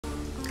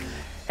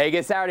Hey,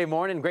 good Saturday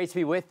morning. Great to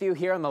be with you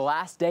here on the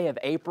last day of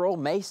April.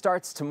 May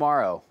starts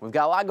tomorrow. We've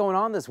got a lot going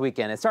on this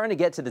weekend. It's starting to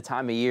get to the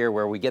time of year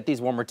where we get these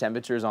warmer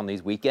temperatures on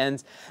these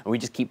weekends, and we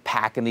just keep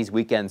packing these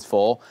weekends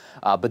full.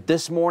 But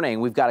this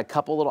morning, we've got a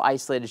couple little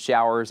isolated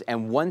showers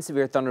and one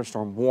severe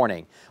thunderstorm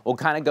warning. We'll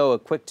kind of go a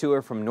quick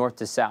tour from north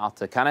to south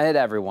to kind of hit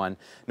everyone.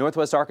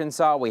 Northwest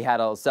Arkansas, we had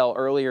a cell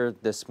earlier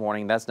this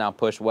morning. That's now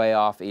pushed way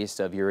off east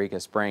of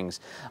Eureka Springs.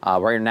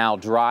 We're now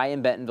dry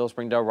in Bentonville,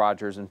 Springdale,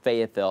 Rogers, and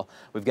Fayetteville.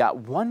 We've got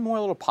one more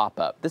little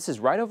pop-up. This is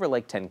right over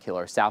Lake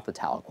Tenkiller, south of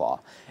Tahlequah.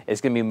 It's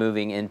going to be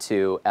moving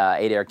into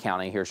Adair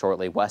County here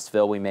shortly.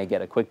 Westville, we may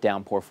get a quick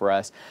downpour for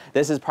us.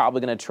 This is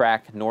probably going to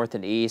track north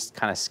and east,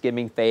 kind of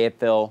skimming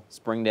Fayetteville,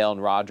 Springdale,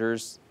 and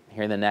Rogers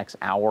here in the next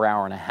hour,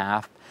 hour and a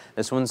half.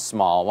 This one's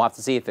small. We'll have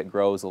to see if it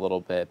grows a little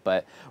bit,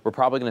 but we're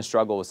probably going to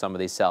struggle with some of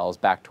these cells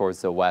back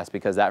towards the west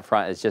because that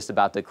front is just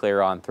about to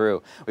clear on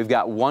through. We've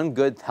got one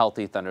good,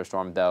 healthy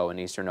thunderstorm, though, in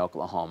eastern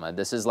Oklahoma.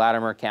 This is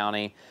Latimer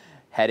County,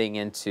 heading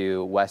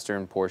into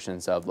western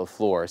portions of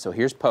LaFleur. So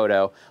here's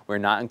Poto. We're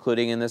not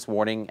including in this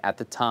warning at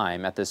the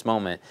time, at this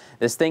moment.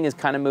 This thing is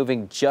kind of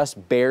moving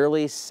just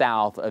barely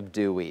south of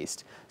due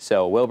east.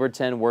 So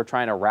Wilburton, we're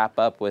trying to wrap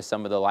up with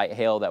some of the light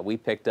hail that we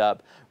picked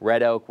up.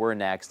 Red Oak, we're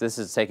next. This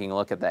is taking a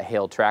look at the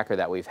hail tracker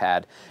that we've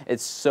had.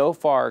 It's so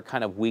far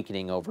kind of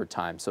weakening over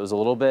time. So it's a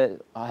little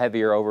bit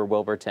heavier over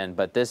Wilburton,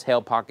 but this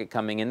hail pocket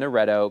coming into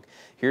Red Oak,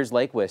 here's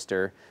Lake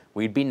Wister.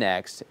 We'd be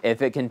next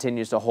if it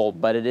continues to hold,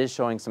 but it is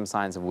showing some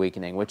signs of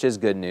weakening, which is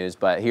good news.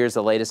 But here's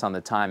the latest on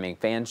the timing.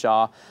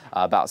 Fanshawe,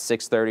 about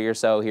 6:30 or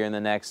so here in the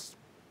next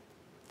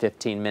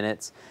 15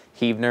 minutes.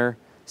 Heavener,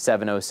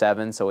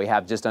 7:07, so we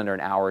have just under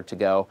an hour to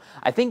go.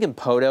 I think in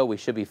Poto we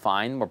should be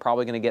fine. We're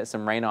probably going to get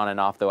some rain on and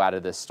off, though, out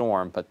of this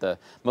storm, but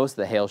most of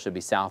the hail should be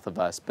south of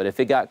us. But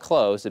if it got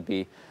close, it'd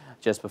be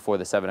just before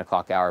the 7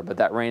 o'clock hour. But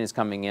that rain is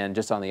coming in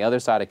just on the other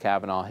side of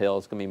Kavanaugh Hill.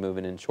 It's going to be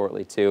moving in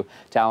shortly, too.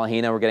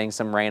 Tallahena, we're getting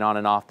some rain on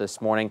and off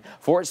this morning.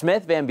 Fort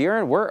Smith, Van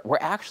Buren, we're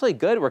actually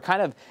good. We're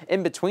kind of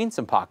in between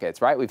some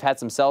pockets, right? We've had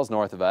some cells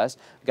north of us.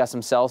 We've got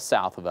some cells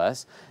south of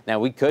us. Now,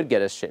 we could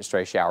get a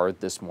stray shower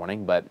this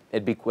morning, but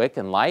it'd be quick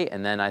and light,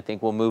 and then I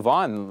think we'll move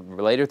on.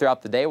 Later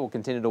throughout the day, we'll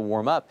continue to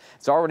warm up.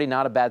 It's already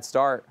not a bad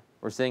start.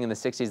 We're sitting in the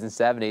 60s and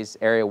 70s,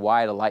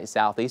 area-wide, a light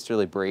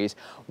southeasterly breeze.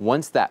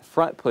 Once that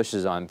front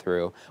pushes on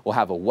through, we'll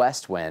have a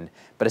west wind,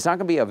 but it's not going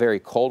to be a very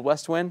cold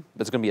west wind,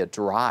 but it's going to be a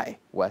dry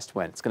west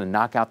wind. It's going to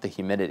knock out the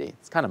humidity.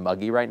 It's kind of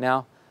muggy right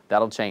now.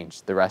 That'll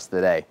change the rest of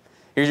the day.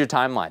 Here's your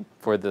timeline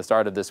for the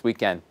start of this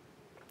weekend.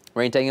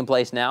 Rain taking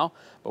place now,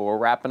 but we're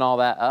wrapping all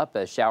that up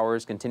as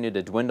showers continue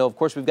to dwindle. Of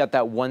course, we've got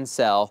that one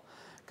cell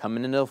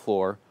coming into the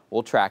floor.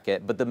 We'll track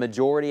it, but the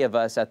majority of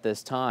us at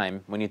this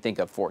time, when you think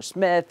of Fort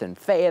Smith and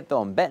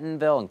Fayetteville and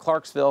Bentonville and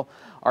Clarksville,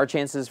 our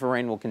chances for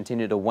rain will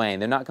continue to wane.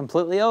 They're not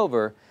completely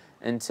over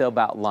until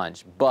about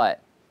lunch,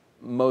 but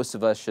most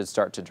of us should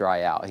start to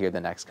dry out here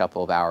the next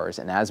couple of hours.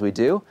 And as we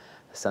do,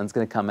 the sun's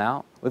going to come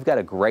out. We've got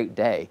a great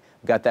day.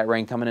 We've got that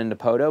rain coming into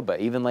Poto,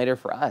 but even later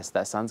for us,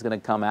 that sun's going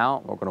to come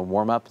out. We're going to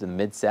warm up to the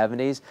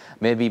mid-70s,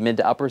 maybe mid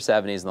to upper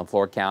 70s in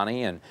LaFleur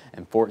County and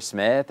Fort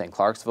Smith and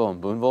Clarksville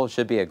and Boonville. It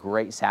should be a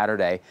great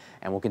Saturday,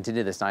 and we'll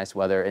continue this nice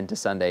weather into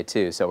Sunday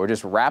too. So we're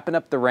just wrapping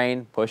up the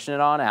rain, pushing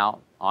it on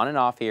out, on and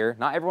off here.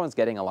 Not everyone's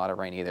getting a lot of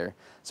rain either.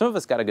 Some of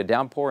us got a good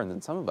downpour, and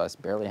then some of us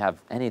barely have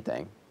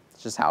anything.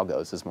 Just how it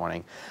goes this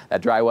morning.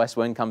 That dry west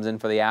wind comes in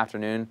for the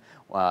afternoon,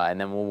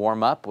 and then we'll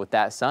warm up with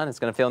that sun. It's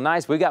going to feel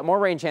nice. We got more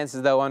rain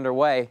chances, though,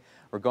 underway.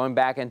 We're going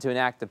back into an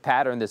active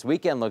pattern. This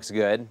weekend looks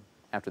good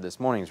after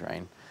this morning's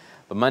rain.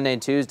 But Monday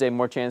and Tuesday,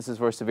 more chances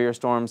for severe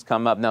storms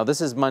come up. Now, this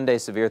is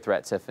Monday's severe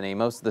threat, Tiffany.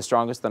 Most of the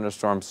strongest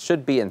thunderstorms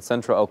should be in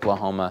central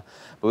Oklahoma,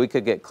 but we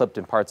could get clipped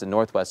in parts of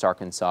northwest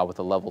Arkansas with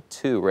a level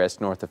 2 risk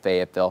north of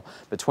Fayetteville.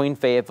 Between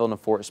Fayetteville and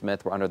Fort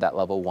Smith, we're under that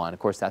level 1. Of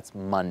course, that's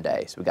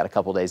Monday, so we've got a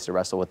couple days to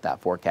wrestle with that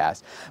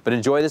forecast. But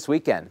enjoy this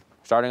weekend.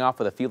 Starting off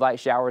with a few light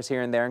showers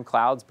here and there and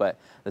clouds, but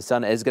the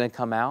sun is going to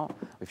come out.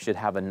 We should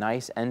have a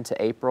nice end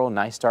to April,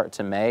 nice start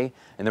to May.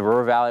 In the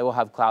River Valley, we'll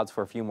have clouds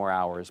for a few more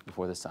hours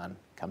before the sun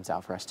comes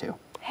out for us too.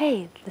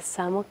 Hey, the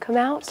sun will come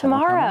out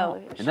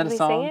tomorrow. Isn't that a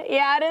song? Sing it?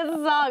 Yeah, it is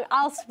a song.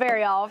 I'll spare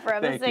y'all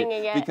from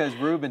singing it. Because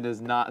Ruben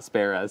does not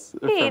spare us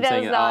from He does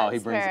singing not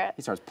it. Oh,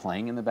 he starts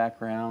playing in the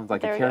background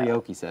like a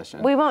karaoke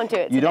session. We won't do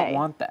it today. You don't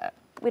want that.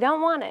 We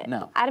don't want it.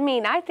 No. I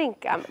mean, I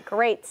think I'm a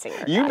great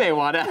singer. You may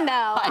want it.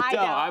 No, I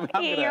don't.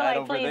 I'm You're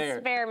like, please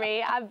spare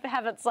me. I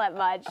haven't slept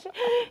much.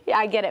 Yeah,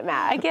 I get it,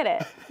 Matt. I get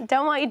it.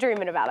 Don't want you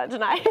dreaming about it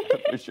tonight.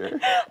 For sure.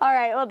 All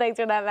right. Well, thanks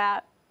for that,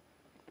 Matt.